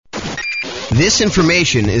This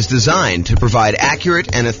information is designed to provide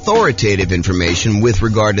accurate and authoritative information with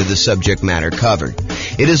regard to the subject matter covered.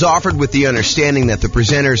 It is offered with the understanding that the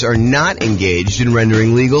presenters are not engaged in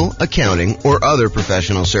rendering legal, accounting, or other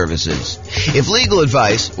professional services. If legal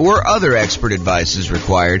advice or other expert advice is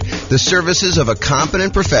required, the services of a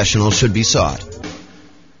competent professional should be sought.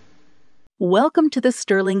 Welcome to the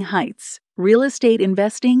Sterling Heights Real Estate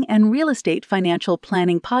Investing and Real Estate Financial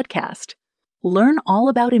Planning Podcast. Learn all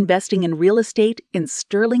about investing in real estate in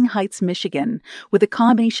Sterling Heights, Michigan, with a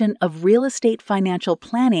combination of real estate financial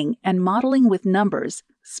planning and modeling with numbers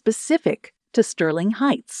specific to Sterling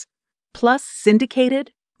Heights, plus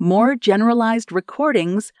syndicated, more generalized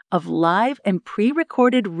recordings of live and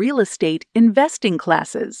pre-recorded real estate investing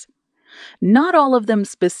classes. Not all of them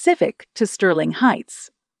specific to Sterling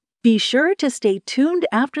Heights. Be sure to stay tuned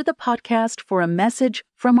after the podcast for a message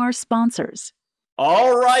from our sponsors.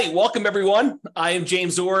 All right. Welcome, everyone. I am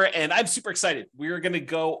James Orr, and I'm super excited. We're going to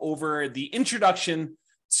go over the introduction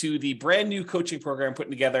to the brand new coaching program I'm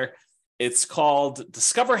putting together. It's called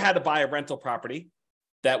Discover How to Buy a Rental Property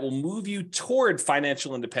that will move you toward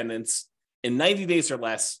financial independence in 90 days or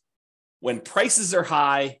less when prices are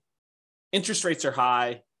high, interest rates are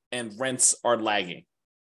high, and rents are lagging.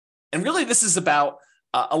 And really, this is about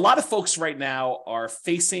a lot of folks right now are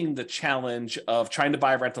facing the challenge of trying to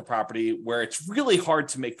buy a rental property where it's really hard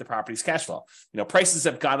to make the property's cash flow. You know, prices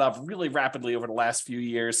have gone up really rapidly over the last few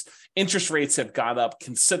years. Interest rates have gone up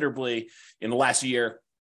considerably in the last year.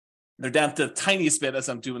 They're down to the tiniest bit as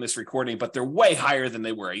I'm doing this recording, but they're way higher than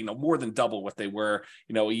they were, more than double what they were,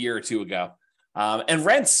 a year or two ago. And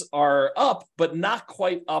rents are up, but not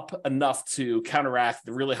quite up enough to counteract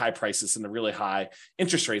the really high prices and the really high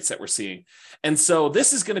interest rates that we're seeing. And so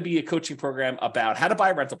this is going to be a coaching program about how to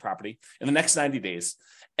buy a rental property in the next 90 days,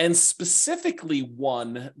 and specifically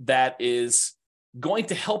one that is going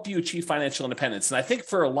to help you achieve financial independence. And I think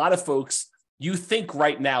for a lot of folks, you think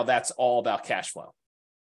right now that's all about cash flow.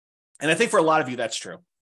 And I think for a lot of you, that's true.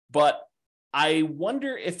 But I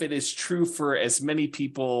wonder if it is true for as many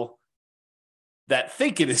people that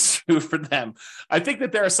think it is true for them. I think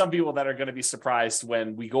that there are some people that are going to be surprised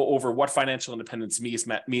when we go over what financial independence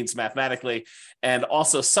means mathematically, and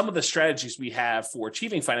also some of the strategies we have for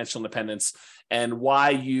achieving financial independence and why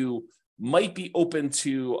you might be open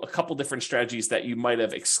to a couple different strategies that you might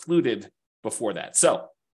have excluded before that. So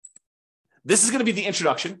this is going to be the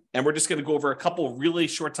introduction, and we're just going to go over a couple really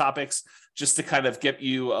short topics just to kind of get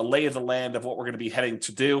you a lay of the land of what we're going to be heading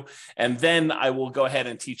to do. And then I will go ahead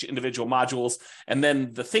and teach individual modules. And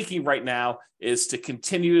then the thinking right now is to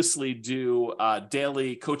continuously do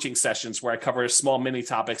daily coaching sessions where I cover small mini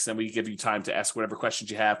topics, and we give you time to ask whatever questions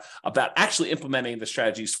you have about actually implementing the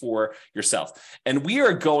strategies for yourself. And we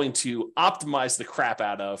are going to optimize the crap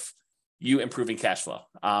out of you improving cash flow.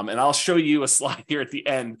 And I'll show you a slide here at the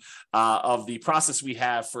end of the process we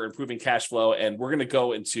have for improving cash flow. And we're going to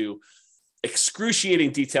go into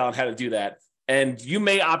excruciating detail on how to do that. And you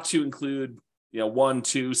may opt to include, one,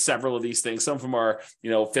 two, several of these things. Some of them are,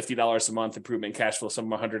 $50 a month improvement in cash flow. Some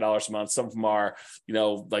of them are $100 a month. Some of them are,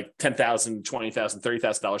 like $10,000, $20,000,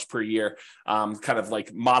 $30,000 per year, kind of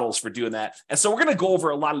like models for doing that. And so we're going to go over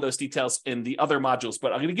a lot of those details in the other modules,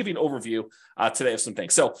 but I'm going to give you an overview today of some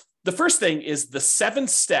things. So the first thing is the 7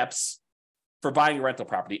 steps for buying a rental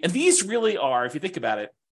property. And these really are, if you think about it,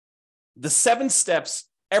 the 7 steps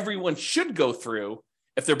everyone should go through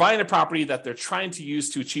if they're buying a property that they're trying to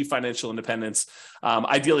use to achieve financial independence,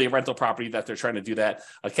 ideally a rental property that they're trying to do that,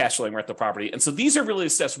 a cash flowing rental property. And so these are really the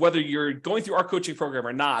steps, whether you're going through our coaching program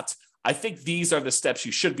or not. I think these are the steps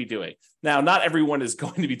you should be doing. Now, not everyone is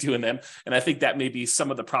going to be doing them, and I think that may be some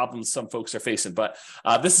of the problems some folks are facing, but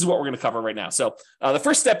this is what we're going to cover right now. So the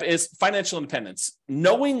first step is financial independence,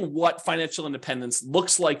 knowing what financial independence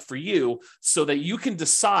looks like for you so that you can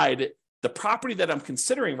decide the property that I'm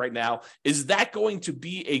considering right now, is that going to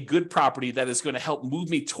be a good property that is going to help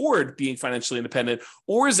move me toward being financially independent,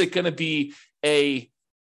 or is it going to be a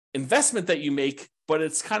investment that you make, but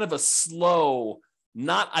it's kind of a slow,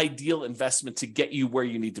 not ideal investment to get you where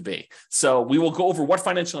you need to be. So we will go over what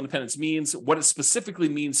financial independence means, what it specifically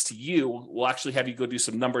means to you. We'll actually have you go do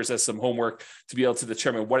some numbers as some homework to be able to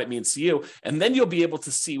determine what it means to you. And then you'll be able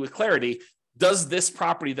to see with clarity, does this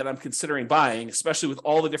property that I'm considering buying, especially with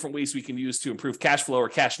all the different ways we can use to improve cash flow or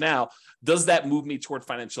cash now, does that move me toward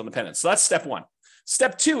financial independence? So that's step 1.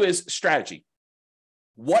 Step 2 is strategy.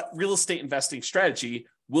 What real estate investing strategy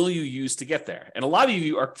will you use to get there? And a lot of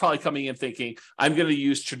you are probably coming in thinking, I'm going to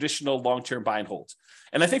use traditional long-term buy and hold.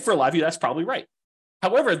 And I think for a lot of you, that's probably right.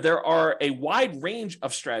 However, there are a wide range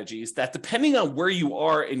of strategies that, depending on where you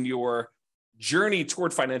are in your journey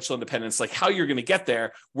toward financial independence, like how you're going to get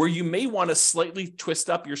there, where you may want to slightly twist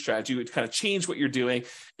up your strategy, kind of change what you're doing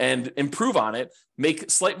and improve on it, make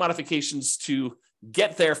slight modifications to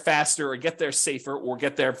get there faster or get there safer or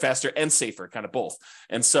get there faster and safer, kind of both.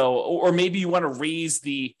 And so, or maybe you want to raise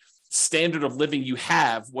the standard of living you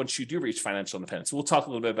have once you do reach financial independence. We'll talk a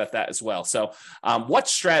little bit about that as well. So what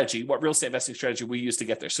real estate investing strategy we use to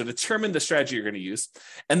get there? So determine the strategy you're going to use.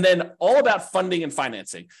 And then all about funding and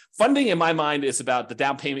financing. Funding in my mind is about the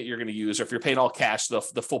down payment you're going to use, or if you're paying all cash, the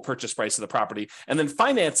full purchase price of the property. And then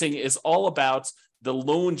financing is all about the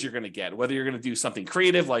loans you're going to get, whether you're going to do something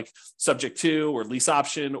creative like subject to or lease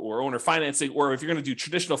option or owner financing, or if you're going to do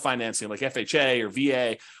traditional financing like FHA or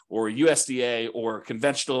VA or USDA or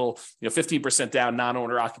conventional, 15% down,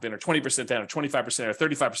 non-owner occupant, or 20% down, or 25%, or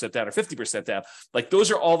 35% down, or 50% down. Like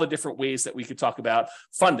those are all the different ways that we could talk about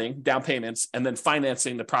funding, down payments, and then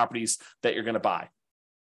financing the properties that you're going to buy.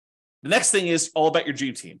 The next thing is all about your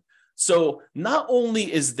dream team. So not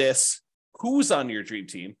only is this who's on your dream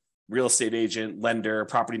team, real estate agent, lender,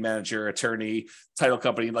 property manager, attorney, title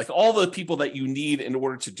company, like all the people that you need in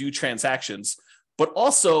order to do transactions, but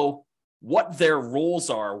also what their roles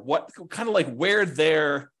are, what kind of like where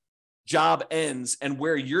their job ends and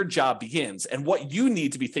where your job begins, and what you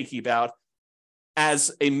need to be thinking about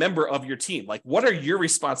as a member of your team. Like, what are your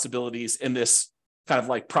responsibilities in this kind of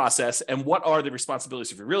like process, and what are the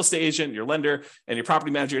responsibilities of your real estate agent, your lender, and your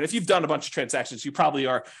property manager? And if you've done a bunch of transactions, you probably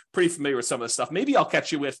are pretty familiar with some of this stuff. Maybe I'll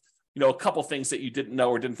catch you with a couple things that you didn't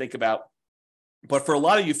know or didn't think about. But for a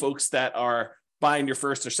lot of you folks that are buying your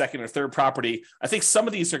first or second or third property, I think some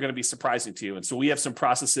of these are going to be surprising to you. And so we have some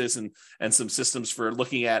processes and some systems for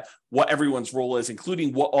looking at what everyone's role is,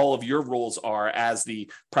 including what all of your roles are as the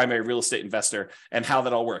primary real estate investor and how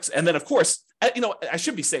that all works. And then, of course, I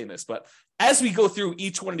should be saying this, but as we go through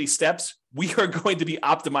each one of these steps, we are going to be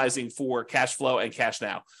optimizing for cash flow and cash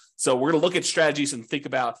now. So we're going to look at strategies and think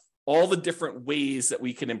about all the different ways that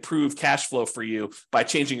we can improve cash flow for you by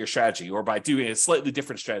changing your strategy, or by doing a slightly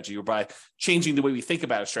different strategy, or by changing the way we think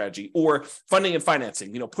about a strategy, or funding and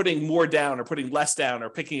financing, putting more down or putting less down,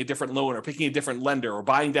 or picking a different loan or picking a different lender, or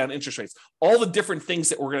buying down interest rates, all the different things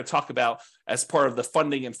that we're going to talk about as part of the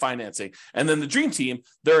funding and financing. And then the dream team,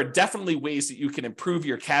 there are definitely ways that you can improve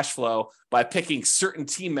your cash flow by picking certain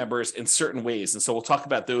team members in certain ways. And so we'll talk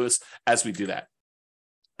about those as we do that.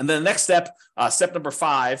 And then the next step, step number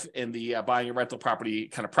 5 in the buying a rental property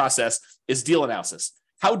kind of process, is deal analysis.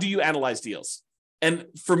 How do you analyze deals? And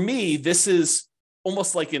for me, this is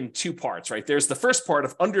almost like in 2 parts, right? There's the first part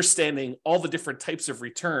of understanding all the different types of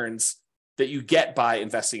returns that you get by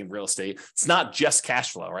investing in real estate. It's not just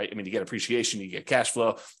cash flow, right? I mean, you get appreciation, you get cash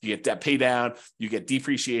flow, you get debt pay down, you get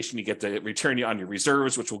depreciation, you get the return on your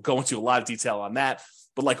reserves, which we'll go into a lot of detail on that.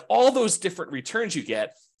 But like all those different returns you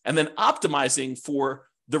get, and then optimizing for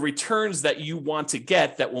the returns that you want to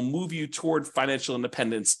get that will move you toward financial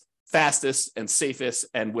independence fastest and safest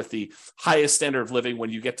and with the highest standard of living when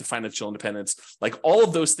you get to financial independence. Like all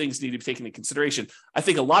of those things need to be taken into consideration. I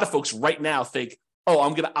think a lot of folks right now think, oh,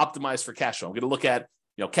 I'm going to optimize for cash flow. I'm going to look at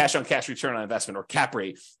cash on cash return on investment, or cap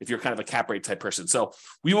rate, if you're kind of a cap rate type person. So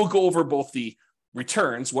we will go over both the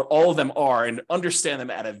returns, what all of them are, and understand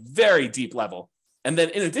them at a very deep level. And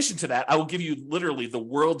then in addition to that, I will give you literally the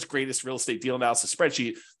world's greatest real estate deal analysis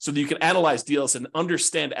spreadsheet so that you can analyze deals and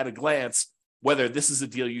understand at a glance whether this is a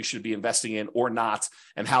deal you should be investing in or not,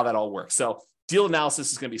 and how that all works. So deal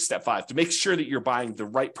analysis is going to be step 5 to make sure that you're buying the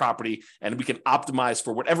right property and we can optimize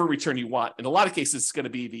for whatever return you want. In a lot of cases, it's going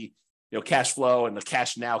to be the cash flow and the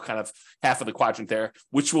cash now kind of half of the quadrant there,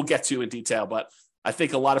 which we'll get to in detail. But I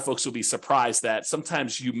think a lot of folks will be surprised that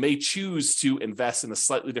sometimes you may choose to invest in a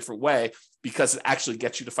slightly different way because it actually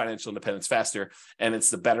gets you to financial independence faster, and it's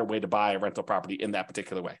the better way to buy a rental property in that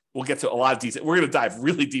particular way. We'll get to a lot of detail. We're going to dive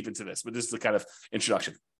really deep into this, but this is the kind of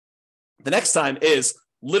introduction. The next time is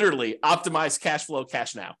literally optimize cash flow,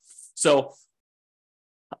 cash now. So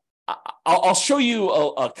I'll show you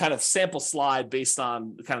a kind of sample slide based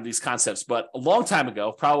on kind of these concepts, but a long time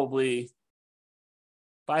ago, probably, if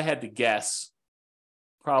I had to guess,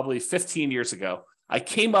 probably 15 years ago, I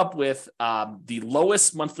came up with the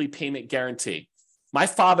lowest monthly payment guarantee. My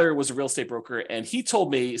father was a real estate broker, and he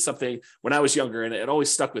told me something when I was younger, and it always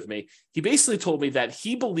stuck with me. He basically told me that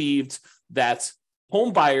he believed that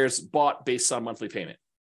home buyers bought based on monthly payment,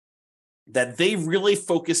 that they really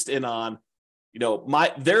focused in on,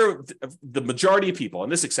 the majority of people,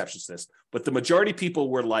 and this exceptions to this, but the majority of people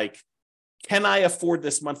were like, can I afford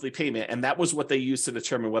this monthly payment? And that was what they used to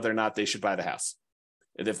determine whether or not they should buy the house.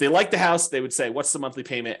 And if they like the house, they would say, what's the monthly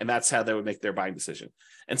payment? And that's how they would make their buying decision.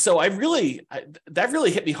 And so that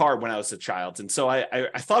really hit me hard when I was a child. And so I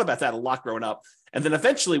thought about that a lot growing up. And then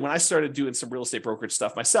eventually when I started doing some real estate brokerage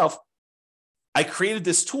stuff myself, I created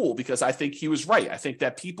this tool because I think he was right. I think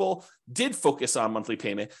that people did focus on monthly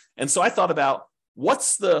payment. And so I thought about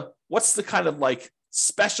what's the kind of like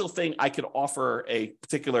special thing I could offer a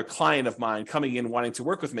particular client of mine coming in wanting to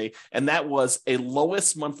work with me. And that was a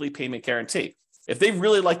lowest monthly payment guarantee. If they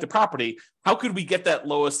really like the property, how could we get that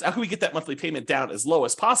monthly payment down as low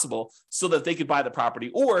as possible so that they could buy the property?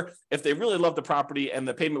 Or if they really love the property and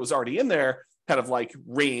the payment was already in there, kind of like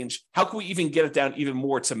range, how can we even get it down even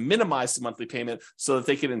more to minimize the monthly payment so that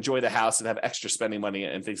they can enjoy the house and have extra spending money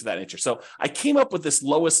and things of that nature? So I came up with this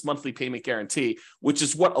lowest monthly payment guarantee, which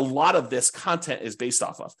is what a lot of this content is based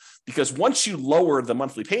off of. Because once you lower the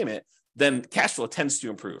monthly payment, then cash flow tends to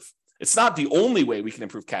improve. It's not the only way we can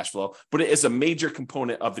improve cash flow, but it is a major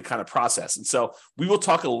component of the kind of process. And so we will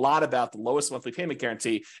talk a lot about the lowest monthly payment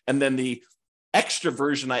guarantee and then the extra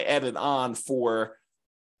version I added on for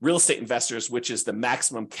real estate investors, which is the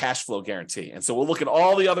maximum cash flow guarantee. And so we'll look at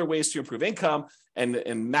all the other ways to improve income and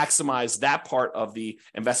maximize that part of the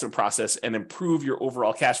investment process and improve your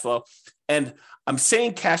overall cash flow. And I'm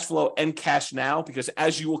saying cash flow and cash now because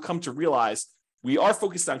as you will come to realize, we are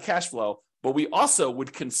focused on cash flow, but we also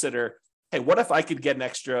would consider, hey, what if I could get an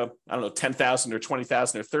extra, I don't know, $10,000 or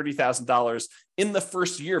 $20,000 or $30,000 in the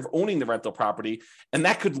first year of owning the rental property? And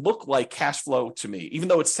that could look like cash flow to me, even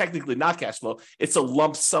though it's technically not cash flow. It's a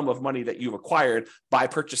lump sum of money that you've acquired by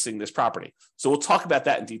purchasing this property. So we'll talk about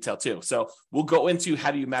that in detail too. So we'll go into how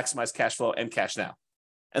do you maximize cash flow and cash now.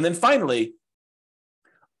 And then finally,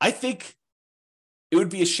 I think it would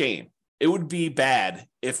be a shame. It would be bad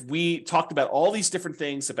if we talked about all these different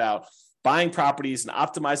things about buying properties and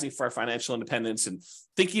optimizing for our financial independence and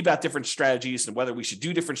thinking about different strategies and whether we should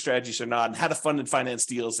do different strategies or not and how to fund and finance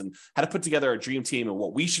deals and how to put together our dream team and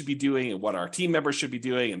what we should be doing and what our team members should be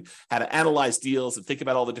doing and how to analyze deals and think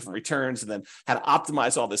about all the different returns and then how to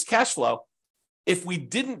optimize all this cash flow. If we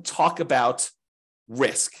didn't talk about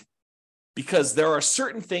risk, because there are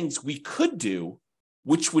certain things we could do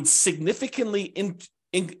which would significantly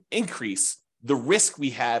increase the risk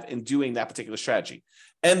we have in doing that particular strategy.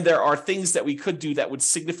 And there are things that we could do that would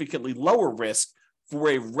significantly lower risk for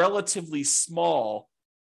a relatively small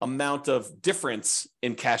amount of difference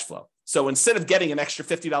in cash flow. So instead of getting an extra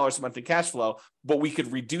 $50 a month in cash flow, but we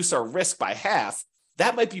could reduce our risk by half,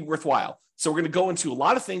 that might be worthwhile. So we're going to go into a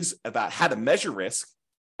lot of things about how to measure risk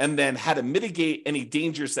and then how to mitigate any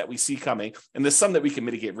dangers that we see coming. And there's some that we can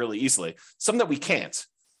mitigate really easily, some that we can't.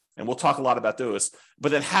 And we'll talk a lot about those.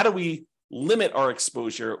 But then how do we limit our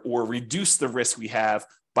exposure or reduce the risk we have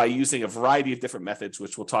by using a variety of different methods,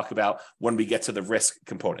 which we'll talk about when we get to the risk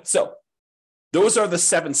component. So those are the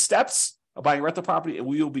 7 steps of buying rental property, and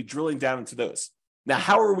we will be drilling down into those. Now,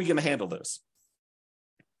 how are we going to handle those?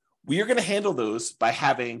 We are going to handle those by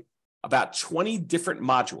having about 20 different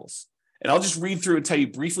modules. And I'll just read through and tell you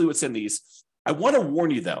briefly what's in these. I want to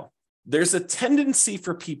warn you, though, there's a tendency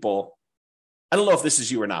for people, I don't know if this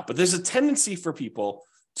is you or not, but there's a tendency for people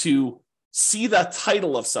to see the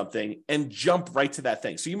title of something and jump right to that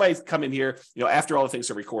thing. So you might come in here, after all the things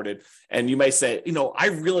are recorded, and you may say, I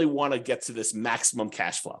really want to get to this maximum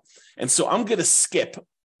cash flow. And so I'm going to skip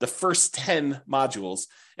the first 10 modules,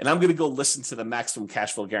 and I'm going to go listen to the maximum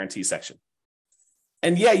cash flow guarantee section.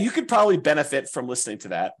 And yeah, you could probably benefit from listening to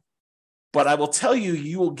that, but I will tell you,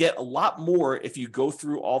 you will get a lot more if you go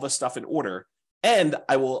through all the stuff in order. And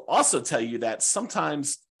I will also tell you that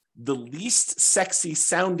sometimes the least sexy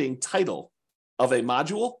sounding title of a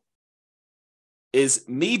module is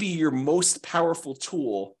maybe your most powerful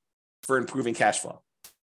tool for improving cash flow.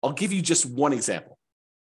 I'll give you just one example.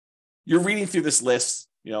 You're reading through this list,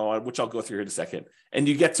 which I'll go through here in a second, and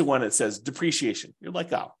you get to one that says depreciation. You're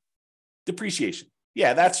like, oh, depreciation.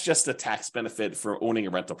 Yeah, that's just a tax benefit for owning a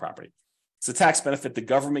rental property. It's a tax benefit the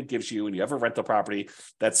government gives you when you have a rental property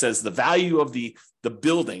that says the value of the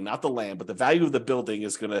building, not the land, but the value of the building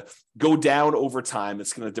is going to go down over time.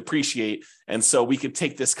 It's going to depreciate. And so we can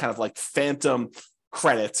take this kind of like phantom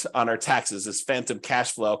credit on our taxes, this phantom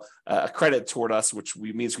cash flow, a credit toward us, which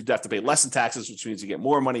means we'd have to pay less in taxes, which means you get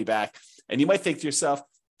more money back. And you might think to yourself,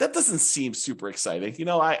 that doesn't seem super exciting.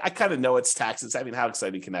 I kind of know it's taxes. I mean, how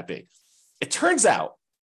exciting can that be? It turns out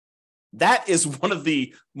that is one of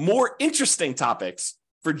the more interesting topics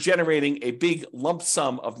for generating a big lump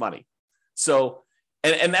sum of money. So,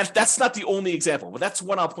 and that's not the only example, but that's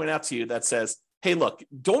one I'll point out to you that says, hey, look,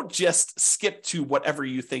 don't just skip to whatever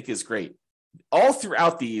you think is great. All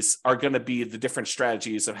throughout these are going to be the different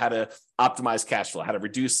strategies of how to optimize cash flow, how to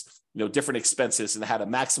reduce different expenses, and how to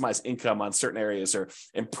maximize income on certain areas, or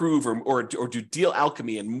improve or do deal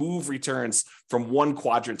alchemy and move returns from one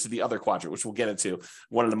quadrant to the other quadrant, which we'll get into.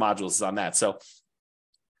 One of the modules is on that. So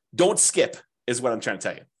don't skip is what I'm trying to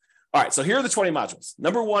tell you. All right, so here are the 20 modules.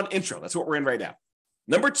 Number 1, intro. That's what we're in right now.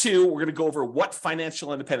 Number 2, we're going to go over what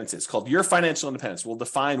financial independence is, called Your Financial Independence. We'll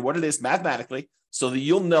define what it is mathematically so that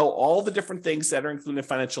you'll know all the different things that are included in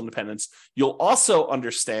financial independence. You'll also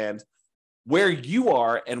understand where you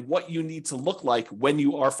are and what you need to look like when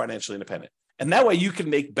you are financially independent. And that way you can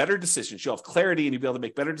make better decisions. You'll have clarity and you'll be able to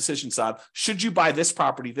make better decisions on, should you buy this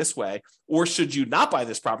property this way, or should you not buy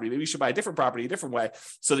this property? Maybe you should buy a different property a different way,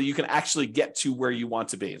 so that you can actually get to where you want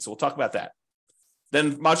to be. And so we'll talk about that.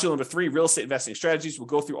 Then module number 3, real estate investing strategies. We'll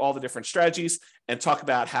go through all the different strategies and talk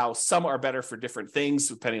about how some are better for different things,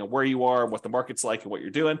 depending on where you are and what the market's like and what you're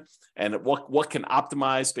doing, and what can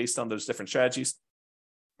optimize based on those different strategies.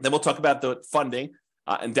 Then we'll talk about the funding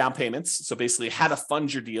and down payments. So basically how to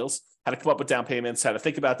fund your deals, how to come up with down payments, how to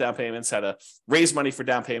think about down payments, how to raise money for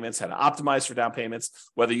down payments, how to optimize for down payments,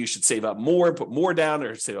 whether you should save up more and put more down,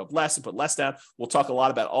 or save up less and put less down. We'll talk a lot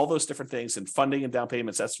about all those different things, and funding and down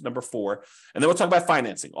payments. That's number 4. And then we'll talk about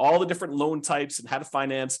financing, all the different loan types and how to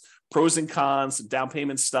finance, pros and cons, and down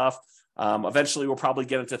payment stuff. Eventually, we'll probably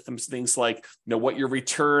get into things like, what your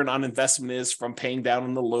return on investment is from paying down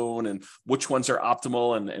on the loan, and which ones are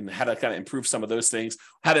optimal, and how to kind of improve some of those things,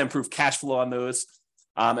 how to improve cash flow on those.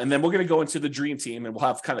 And then we're going to go into the Dream Team, and we'll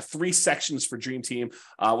have kind of 3 sections for Dream Team.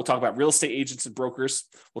 We'll talk about real estate agents and brokers.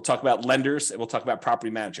 We'll talk about lenders, and we'll talk about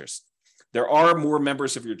property managers. There are more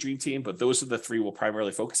members of your Dream Team, but those are the 3 we'll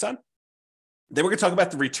primarily focus on. Then we're going to talk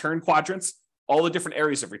about the return quadrants, all the different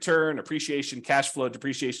areas of return, appreciation, cash flow,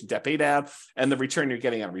 depreciation, debt pay down, and the return you're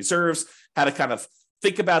getting on reserves, how to kind of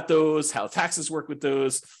think about those, how taxes work with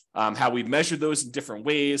those, how we measure those in different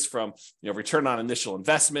ways, from return on initial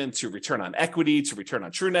investment to return on equity to return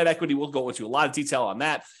on true net equity. We'll go into a lot of detail on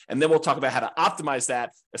that. And then we'll talk about how to optimize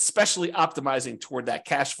that, especially optimizing toward that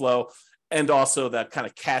cash flow and also that kind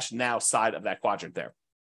of cash now side of that quadrant there.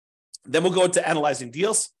 Then we'll go into analyzing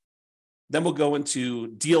deals. Then we'll go into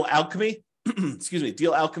deal alchemy. Excuse me.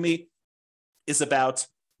 Deal alchemy is about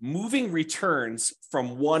moving returns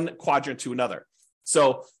from one quadrant to another.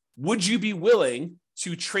 So would you be willing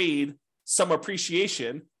to trade some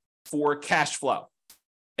appreciation for cash flow?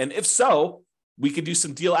 And if so, we could do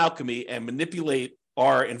some deal alchemy and manipulate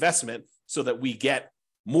our investment so that we get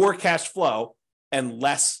more cash flow and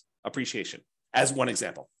less appreciation, as one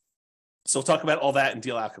example. So we'll talk about all that in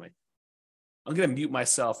deal alchemy. I'm going to mute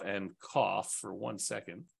myself and cough for 1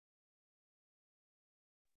 second.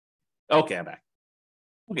 Okay, I'm back.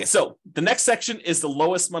 Okay, so the next section is the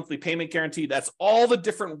lowest monthly payment guarantee. That's all the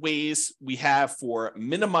different ways we have for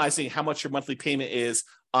minimizing how much your monthly payment is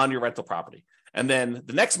on your rental property. And then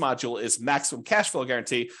the next module is maximum cash flow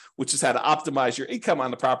guarantee, which is how to optimize your income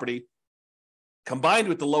on the property combined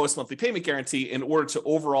with the lowest monthly payment guarantee in order to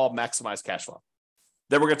overall maximize cash flow.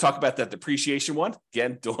 Then we're going to talk about that depreciation one.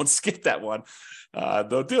 Again, don't skip that one.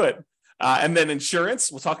 Don't do it. And then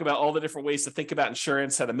insurance. We'll talk about all the different ways to think about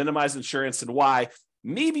insurance, how to minimize insurance, and why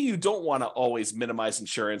maybe you don't want to always minimize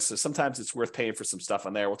insurance. So sometimes it's worth paying for some stuff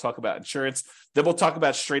on there. We'll talk about insurance. Then we'll talk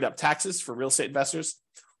about straight up taxes for real estate investors.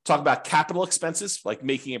 Talk about capital expenses, like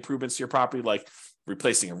making improvements to your property, like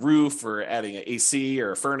replacing a roof or adding an AC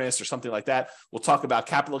or a furnace or something like that. We'll talk about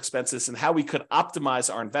capital expenses and how we could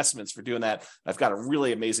optimize our investments for doing that. I've got a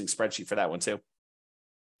really amazing spreadsheet for that one too.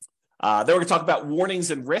 Then we're going to talk about warnings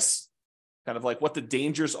and risks, kind of like what the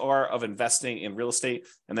dangers are of investing in real estate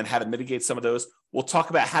and then how to mitigate some of those. We'll talk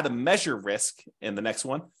about how to measure risk in the next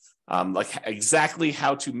one, like exactly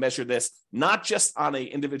how to measure this, not just on an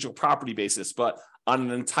individual property basis, but on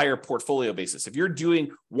an entire portfolio basis. If you're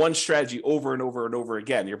doing one strategy over and over and over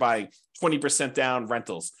again, you're buying 20% down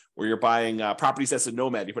rentals, or you're buying properties as a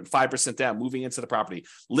nomad, you put 5% down, moving into the property,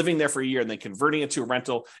 living there for a year, and then converting it to a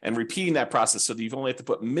rental and repeating that process so that you've only have to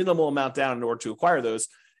put minimal amount down in order to acquire those.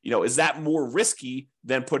 Is that more risky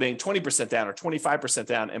than putting 20% down or 25%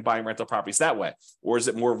 down and buying rental properties that way? Or is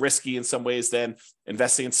it more risky in some ways than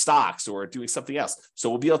investing in stocks or doing something else? So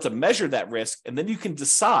we'll be able to measure that risk, and then you can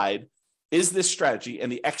decide, is this strategy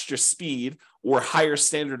and the extra speed or higher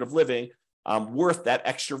standard of living worth that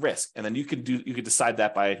extra risk? And then you can decide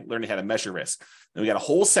that by learning how to measure risk. Then we got a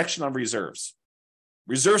whole section on reserves.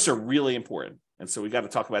 Reserves are really important. And so we got to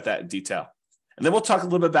talk about that in detail. And then we'll talk a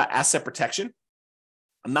little bit about asset protection.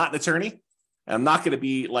 I'm not an attorney, and I'm not going to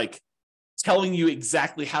be like telling you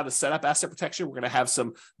exactly how to set up asset protection. We're going to have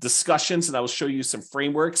some discussions, and I will show you some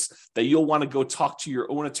frameworks that you'll want to go talk to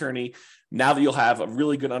your own attorney now that you'll have a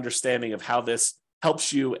really good understanding of how this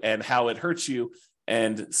helps you and how it hurts you,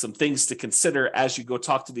 and some things to consider as you go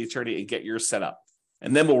talk to the attorney and get yours set up.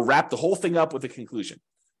 And then we'll wrap the whole thing up with a conclusion.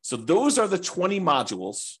 So those are the 20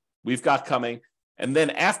 modules we've got coming. And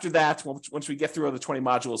then after that, once we get through all the 20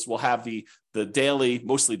 modules, we'll have the daily,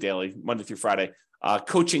 mostly daily, Monday through Friday,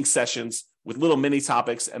 coaching sessions with little mini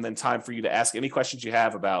topics, and then time for you to ask any questions you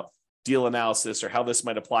have about deal analysis or how this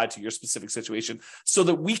might apply to your specific situation, so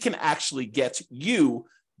that we can actually get you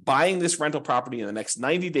buying this rental property in the next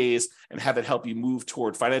 90 days and have it help you move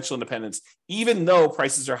toward financial independence, even though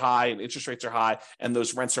prices are high and interest rates are high and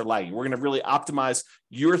those rents are lagging. We're going to really optimize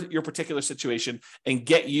your particular situation and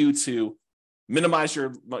get you to minimize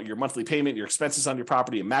your monthly payment, your expenses on your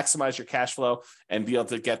property, and maximize your cash flow, and be able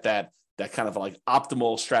to get that kind of like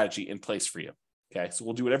optimal strategy in place for you. Okay, so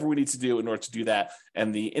we'll do whatever we need to do in order to do that.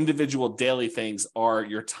 And the individual daily things are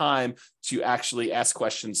your time to actually ask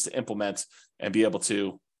questions, to implement, and be able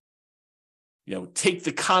to, take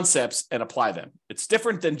the concepts and apply them. It's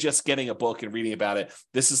different than just getting a book and reading about it.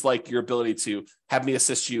 This is like your ability to have me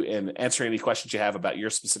assist you in answering any questions you have about your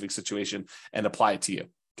specific situation and apply it to you.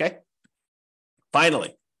 Okay.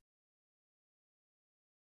 Finally.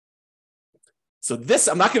 So this,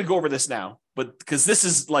 I'm not going to go over this now, but because this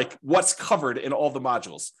is like what's covered in all the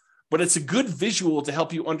modules, but it's a good visual to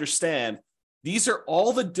help you understand these are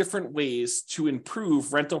all the different ways to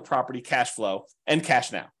improve rental property cash flow and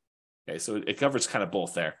cash now. Okay, so it covers kind of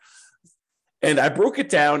both there. And I broke it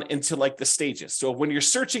down into like the stages. So when you're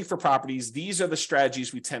searching for properties, these are the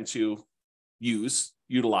strategies we tend to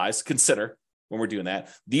utilize, consider when we're doing that.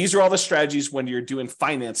 These are all the strategies when you're doing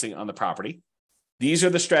financing on the property. These are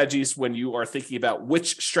the strategies when you are thinking about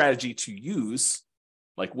which strategy to use,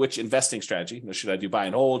 like which investing strategy. Should I do buy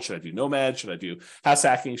and hold? Should I do nomad? Should I do house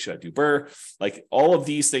hacking? Should I do BRRRR? Like all of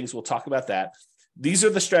these things, we'll talk about that. These are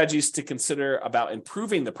the strategies to consider about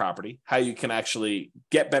improving the property, how you can actually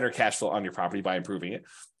get better cash flow on your property by improving it.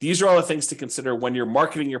 These are all the things to consider when you're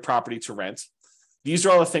marketing your property to rent. These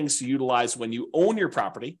are all the things to utilize when you own your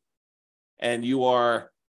property and you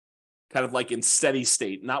are kind of like in steady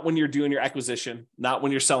state, not when you're doing your acquisition, not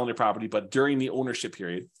when you're selling your property, but during the ownership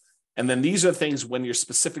period. And then these are things when you're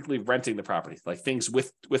specifically renting the property, like things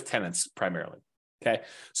with tenants primarily. Okay,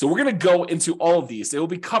 so we're going to go into all of these. They will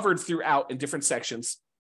be covered throughout in different sections.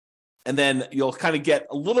 And then you'll kind of get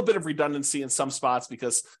a little bit of redundancy in some spots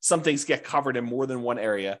because some things get covered in more than one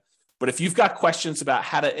area. But if you've got questions about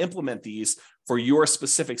how to implement these for your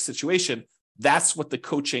specific situation, that's what the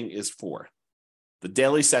coaching is for. The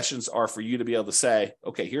daily sessions are for you to be able to say,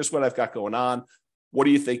 okay, here's what I've got going on. What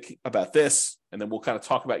do you think about this? And then we'll kind of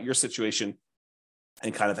talk about your situation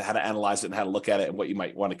and kind of how to analyze it and how to look at it and what you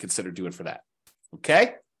might want to consider doing for that.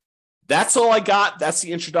 Okay, that's all I got. That's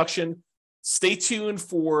the introduction. Stay tuned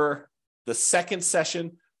for the second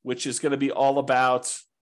session, which is going to be all about,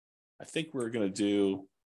 I think we're going to do,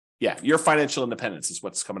 your financial independence is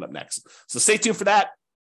what's coming up next. So stay tuned for that.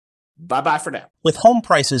 Bye-bye for now. With home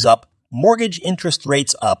prices up, mortgage interest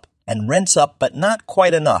rates up, and rents up, but not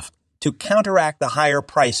quite enough to counteract the higher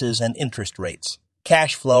prices and interest rates.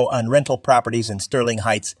 Cash flow on rental properties in Sterling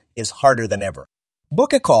Heights is harder than ever.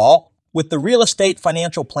 Book a call with the Real Estate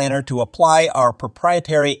Financial Planner to apply our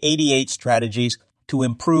proprietary 88 strategies to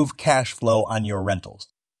improve cash flow on your rentals.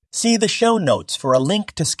 See the show notes for a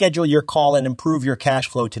link to schedule your call and improve your cash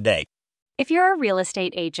flow today. If you're a real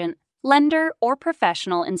estate agent, lender, or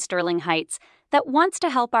professional in Sterling Heights that wants to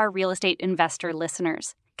help our real estate investor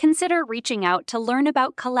listeners, consider reaching out to learn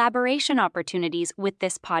about collaboration opportunities with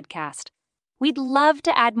this podcast. We'd love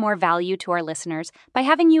to add more value to our listeners by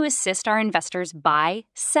having you assist our investors buy,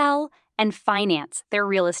 sell, and finance their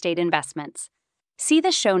real estate investments. See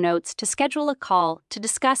the show notes to schedule a call to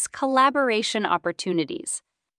discuss collaboration opportunities.